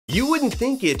You wouldn't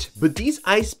think it, but these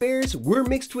ice bears were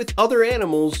mixed with other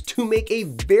animals to make a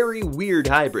very weird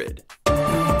hybrid.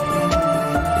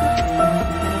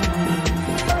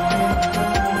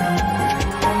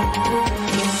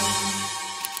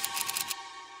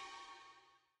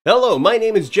 Hello, my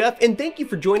name is Jeff, and thank you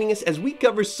for joining us as we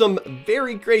cover some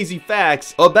very crazy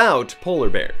facts about polar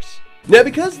bears. Now,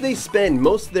 because they spend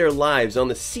most of their lives on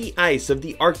the sea ice of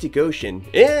the Arctic Ocean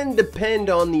and depend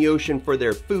on the ocean for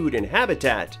their food and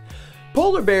habitat,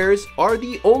 polar bears are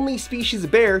the only species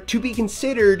of bear to be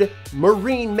considered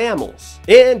marine mammals.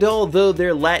 And although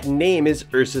their Latin name is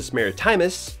Ursus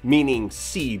Maritimus, meaning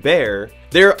sea bear,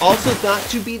 they're also thought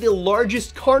to be the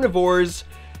largest carnivores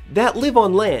that live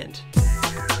on land.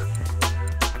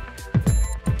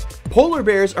 Polar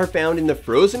bears are found in the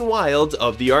frozen wilds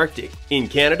of the Arctic, in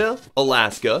Canada,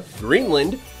 Alaska,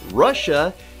 Greenland,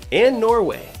 Russia, and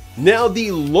Norway. Now,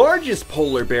 the largest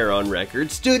polar bear on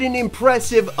record stood an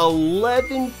impressive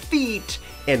 11 feet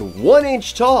and 1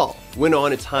 inch tall when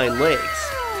on its hind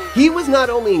legs. He was not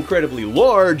only incredibly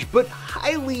large, but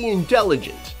highly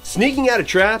intelligent, sneaking out of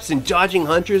traps and dodging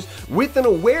hunters with an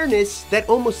awareness that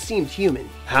almost seemed human.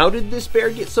 How did this bear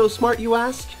get so smart, you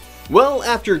ask? Well,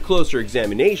 after closer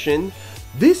examination,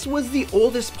 this was the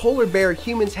oldest polar bear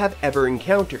humans have ever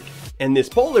encountered. And this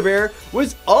polar bear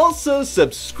was also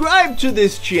subscribed to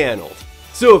this channel.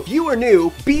 So if you are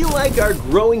new, be like our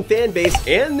growing fan base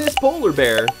and this polar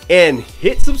bear and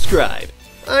hit subscribe.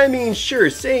 I mean, sure,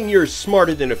 saying you're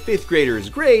smarter than a 5th grader is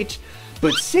great,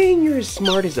 but saying you're as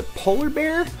smart as a polar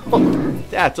bear? Oh,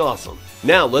 that's awesome.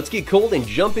 Now let's get cold and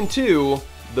jump into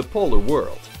the polar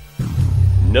world.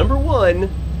 Number 1.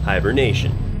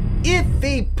 Hibernation. If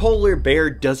a polar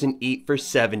bear doesn't eat for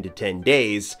 7 to 10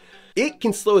 days, it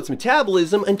can slow its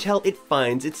metabolism until it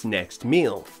finds its next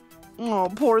meal.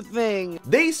 Oh, poor thing.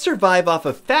 They survive off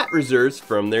of fat reserves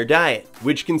from their diet,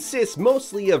 which consists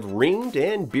mostly of ringed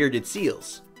and bearded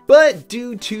seals. But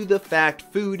due to the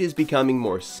fact food is becoming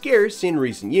more scarce in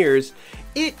recent years,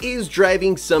 it is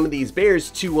driving some of these bears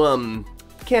to,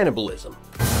 cannibalism.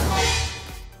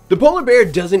 The polar bear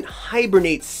doesn't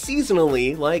hibernate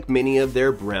seasonally like many of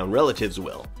their brown relatives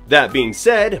will. That being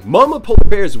said, mama polar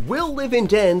bears will live in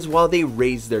dens while they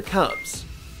raise their cubs.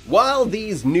 While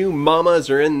these new mamas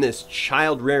are in this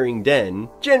child-rearing den,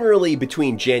 generally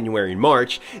between January and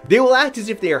March, they will act as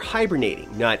if they are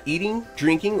hibernating, not eating,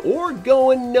 drinking, or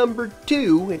going number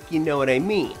 2, if you know what I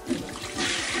mean.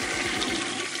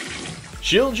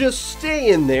 She'll just stay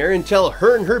in there until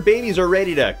her and her babies are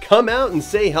ready to come out and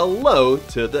say hello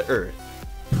to the earth.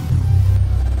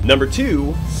 Number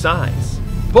 2, size.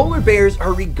 Polar bears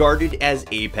are regarded as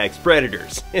apex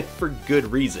predators, and for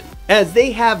good reason, as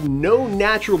they have no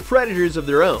natural predators of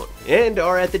their own and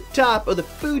are at the top of the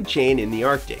food chain in the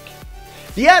Arctic.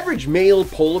 The average male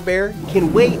polar bear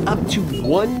can weigh up to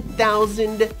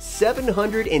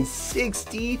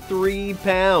 1,763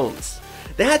 pounds.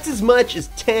 That's as much as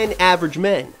 10 average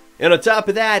men. And on top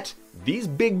of that, these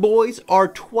big boys are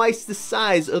twice the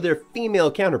size of their female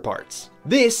counterparts.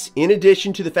 This, in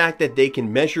addition to the fact that they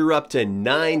can measure up to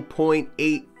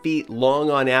 9.8 feet long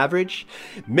on average,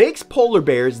 makes polar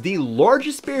bears the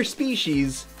largest bear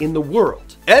species in the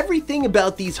world. Everything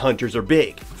about these hunters are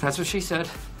big. That's what she said.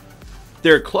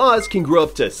 Their claws can grow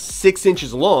up to 6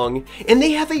 inches long, and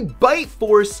they have a bite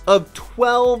force of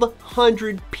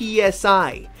 1,200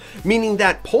 psi, meaning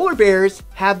that polar bears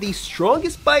have the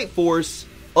strongest bite force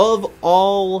of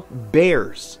all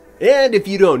bears. And if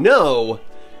you don't know,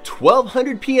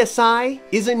 1,200 psi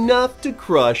is enough to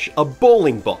crush a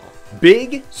bowling ball.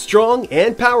 Big, strong,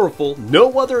 and powerful,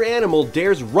 no other animal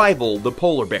dares rival the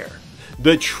polar bear,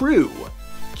 the true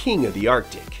king of the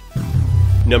Arctic.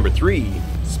 Number 3,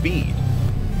 speed.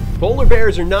 Polar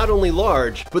bears are not only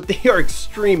large, but they are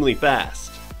extremely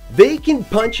fast. They can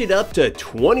punch it up to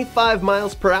 25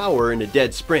 miles per hour in a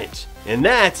dead sprint, and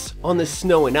that's on the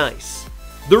snow and ice.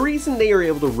 The reason they are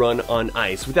able to run on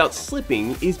ice without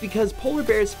slipping is because polar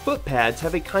bears' foot pads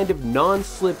have a kind of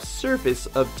non-slip surface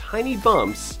of tiny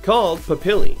bumps called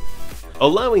papillae,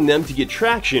 allowing them to get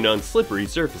traction on slippery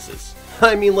surfaces.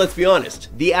 I mean, let's be honest,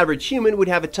 the average human would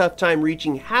have a tough time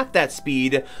reaching half that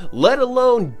speed, let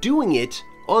alone doing it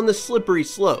on the slippery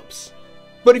slopes.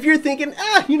 But if you're thinking,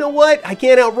 you know what, I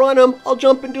can't outrun them, I'll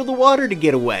jump into the water to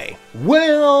get away.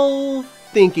 Well,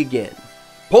 think again.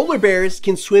 Polar bears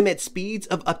can swim at speeds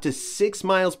of up to 6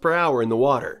 miles per hour in the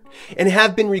water, and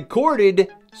have been recorded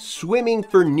swimming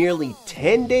for nearly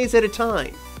 10 days at a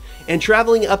time, and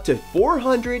traveling up to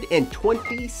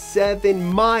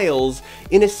 427 miles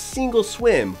in a single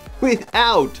swim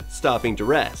without stopping to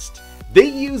rest. They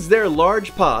use their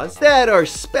large paws that are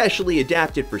specially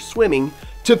adapted for swimming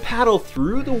to to paddle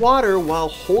through the water while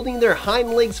holding their hind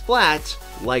legs flat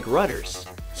like rudders.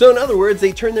 So in other words,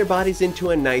 they turn their bodies into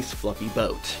a nice fluffy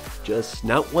boat. Just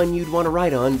not one you'd want to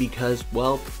ride on because,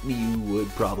 well, you would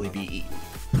probably be eaten.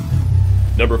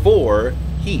 Number 4,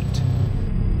 heat.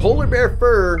 Polar bear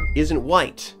fur isn't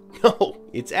white. No,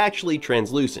 it's actually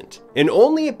translucent and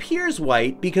only appears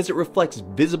white because it reflects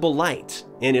visible light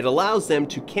and it allows them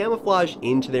to camouflage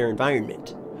into their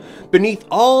environment. Beneath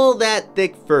all that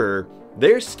thick fur,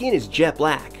 their skin is jet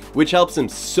black, which helps them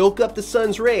soak up the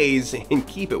sun's rays and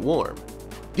keep it warm.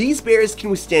 These bears can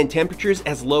withstand temperatures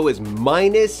as low as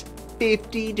minus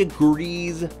 50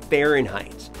 degrees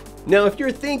Fahrenheit. Now, if you're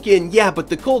thinking, yeah, but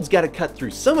the cold's gotta cut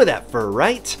through some of that fur,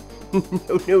 right?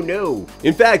 No.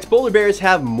 In fact, polar bears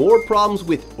have more problems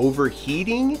with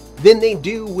overheating than they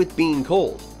do with being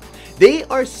cold. They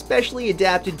are specially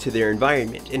adapted to their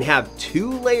environment and have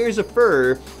 2 layers of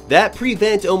fur that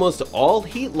prevent almost all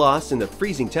heat loss in the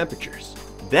freezing temperatures.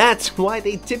 That's why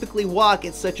they typically walk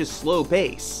at such a slow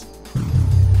pace.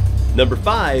 Number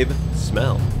 5,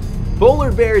 smell.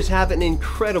 Polar bears have an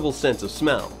incredible sense of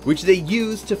smell, which they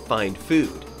use to find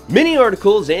food. Many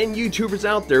articles and YouTubers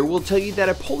out there will tell you that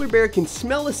a polar bear can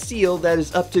smell a seal that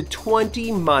is up to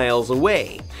 20 miles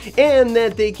away, and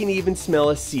that they can even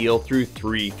smell a seal through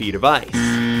 3 feet of ice.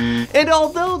 And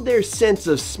although their sense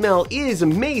of smell is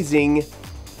amazing,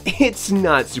 it's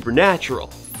not supernatural.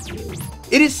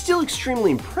 It is still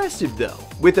extremely impressive though,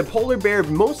 with a polar bear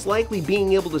most likely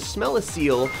being able to smell a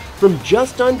seal from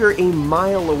just under a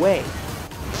mile away.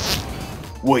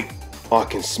 Wait, I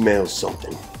can smell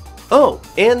something. Oh,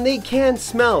 and they can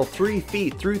smell 3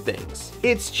 feet through things.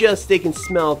 It's just they can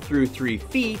smell through 3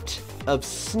 feet of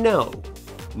snow,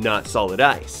 not solid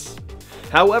ice.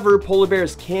 However, polar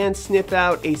bears can sniff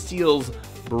out a seal's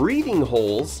breathing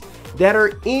holes that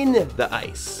are in the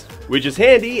ice, which is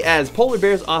handy as polar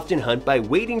bears often hunt by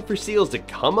waiting for seals to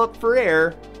come up for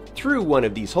air through one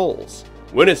of these holes.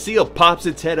 When a seal pops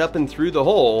its head up and through the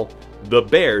hole, the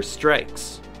bear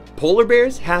strikes. Polar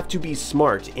bears have to be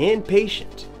smart and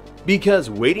patient, because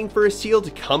waiting for a seal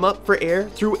to come up for air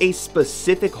through a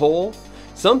specific hole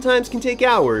sometimes can take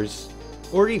hours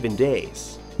or even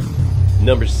days.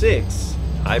 Number 6,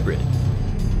 hybrid.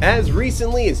 As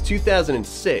recently as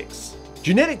 2006,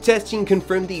 genetic testing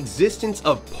confirmed the existence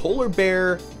of polar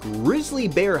bear grizzly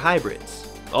bear hybrids,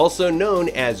 also known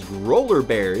as Grolar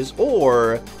bears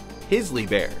or Pizzly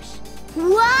bears.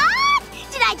 What?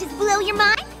 Did I just blow your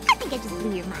mind? I think I just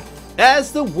blew your mind.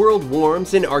 As the world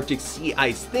warms and Arctic sea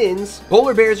ice thins,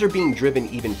 polar bears are being driven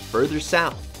even further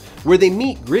south, where they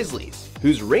meet grizzlies,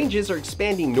 whose ranges are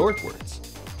expanding northwards.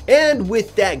 And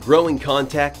with that growing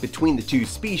contact between the 2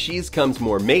 species comes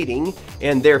more mating,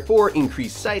 and therefore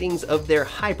increased sightings of their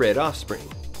hybrid offspring.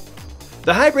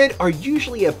 The hybrid are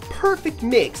usually a perfect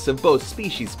mix of both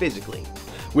species physically,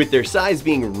 with their size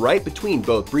being right between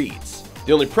both breeds.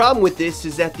 The only problem with this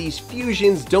is that these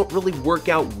fusions don't really work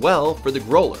out well for the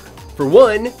Grolar. For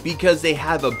one, because they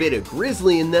have a bit of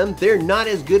grizzly in them, they're not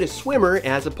as good a swimmer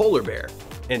as a polar bear.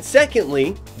 And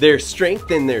secondly, their strength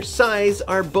and their size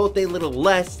are both a little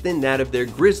less than that of their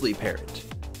grizzly parent.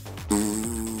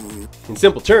 In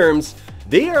simple terms,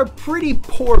 they are pretty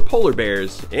poor polar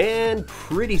bears and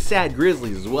pretty sad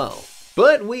grizzlies as well.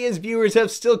 But we as viewers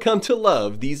have still come to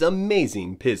love these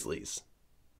amazing Pizzlys.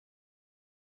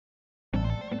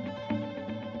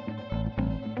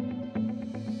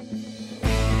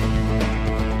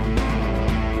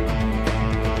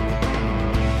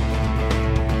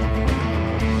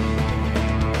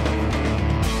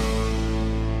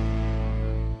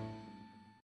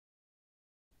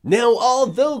 Now,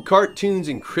 although cartoons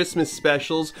and Christmas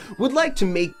specials would like to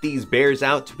make these bears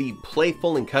out to be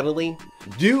playful and cuddly,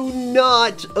 do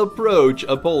not approach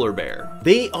a polar bear.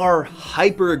 They are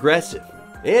hyper aggressive,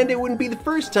 and it wouldn't be the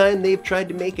first time they've tried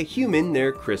to make a human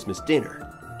their Christmas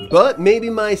dinner. But maybe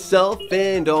myself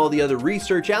and all the other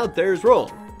research out there is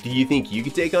wrong. Do you think you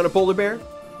could take on a polar bear?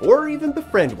 Or even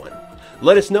befriend one?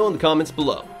 Let us know in the comments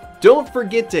below. Don't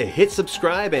forget to hit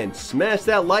subscribe and smash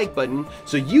that like button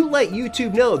so you let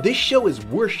YouTube know this show is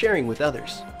worth sharing with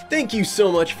others. Thank you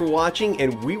so much for watching,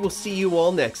 and we will see you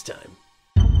all next time.